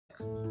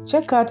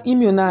Check out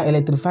Imyoona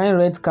electrifying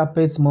red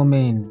carpet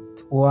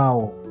moment.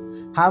 Wow,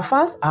 her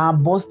fans are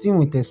bursting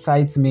with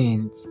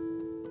excitement.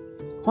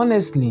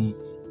 Honestly,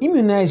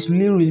 Imyoona is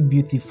really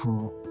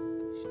beautiful.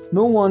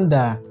 No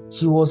wonder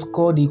she was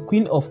called the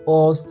Queen of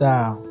All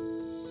Stars.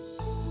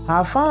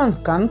 Her fans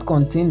can't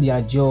contain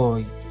their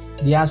joy.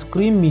 They are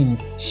screaming,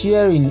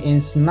 cheering,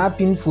 and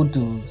snapping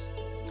photos.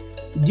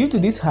 Due to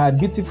this her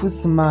beautiful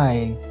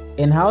smile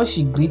and how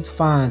she greets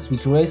fans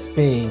with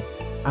respect,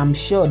 I'm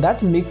sure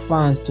that makes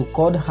fans to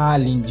call her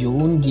your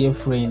own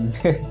girlfriend.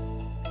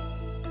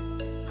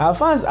 Her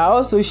fans are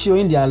also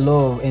showing their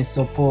love and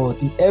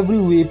support in every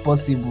way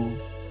possible.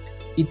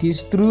 It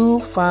is true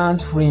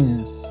fans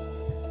friends.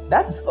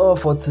 That's all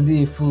for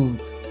today,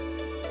 folks.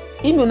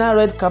 Imyoona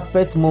red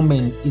carpet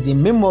moment is a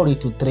memory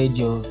to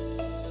treasure.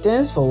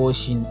 Thanks for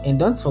watching, and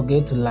don't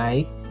forget to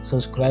like,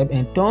 subscribe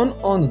and turn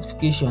on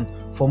notification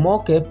for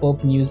more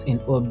K-pop news and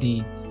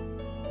updates.